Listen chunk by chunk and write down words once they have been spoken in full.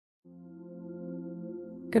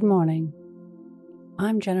Good morning.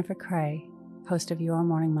 I'm Jennifer Cray, host of Your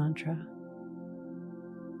Morning Mantra.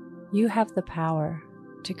 You have the power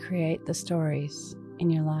to create the stories in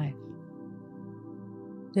your life.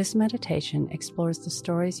 This meditation explores the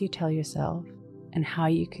stories you tell yourself and how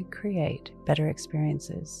you can create better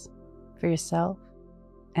experiences for yourself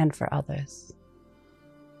and for others.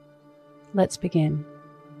 Let's begin.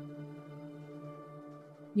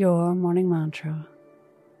 Your morning mantra.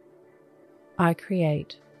 I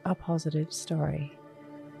create a positive story.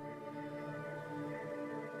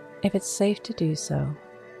 If it's safe to do so,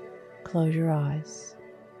 close your eyes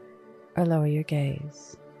or lower your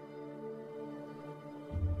gaze.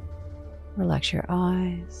 Relax your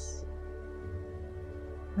eyes,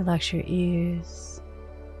 relax your ears,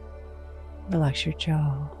 relax your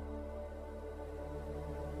jaw.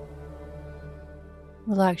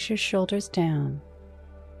 Relax your shoulders down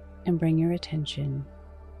and bring your attention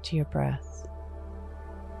to your breath.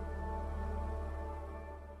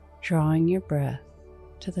 Drawing your breath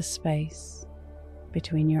to the space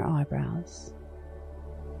between your eyebrows.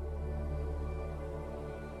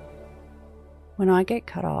 When I get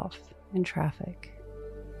cut off in traffic,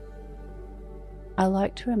 I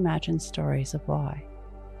like to imagine stories of why.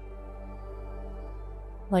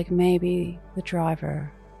 Like maybe the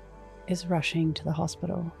driver is rushing to the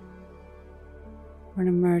hospital or an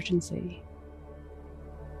emergency.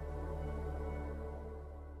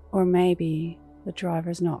 Or maybe the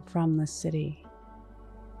driver's not from the city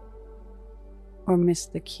or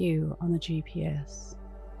missed the cue on the GPS.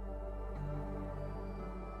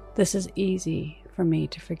 This is easy for me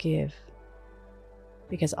to forgive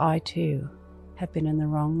because I too have been in the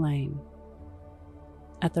wrong lane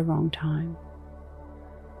at the wrong time.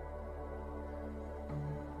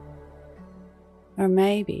 Or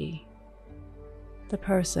maybe the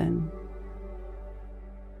person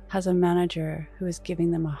has a manager who is giving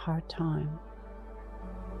them a hard time,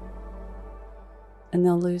 and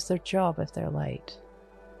they'll lose their job if they're late.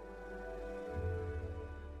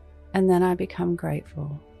 And then I become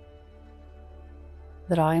grateful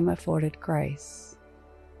that I am afforded grace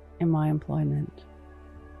in my employment.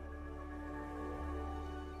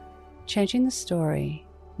 Changing the story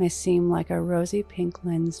may seem like a rosy pink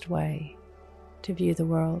lensed way to view the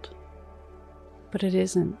world, but it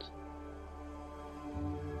isn't.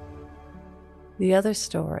 The other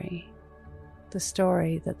story, the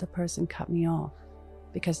story that the person cut me off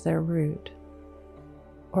because they're rude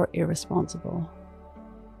or irresponsible,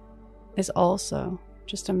 is also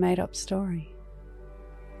just a made-up story.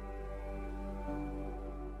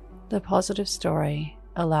 The positive story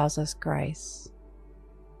allows us grace,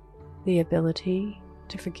 the ability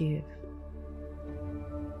to forgive,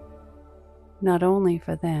 not only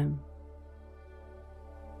for them,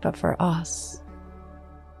 but for us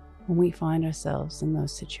when we find ourselves in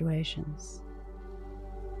those situations.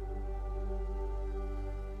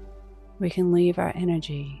 We can leave our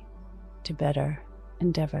energy to better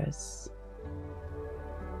endeavors.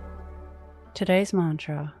 Today's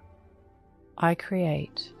mantra: I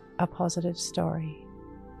create a positive story.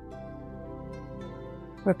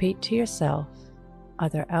 Repeat to yourself,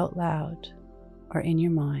 either out loud or in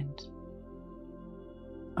your mind: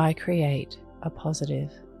 I create a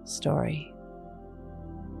positive story.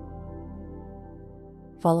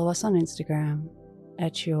 Follow us on Instagram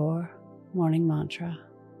at Your Morning Mantra.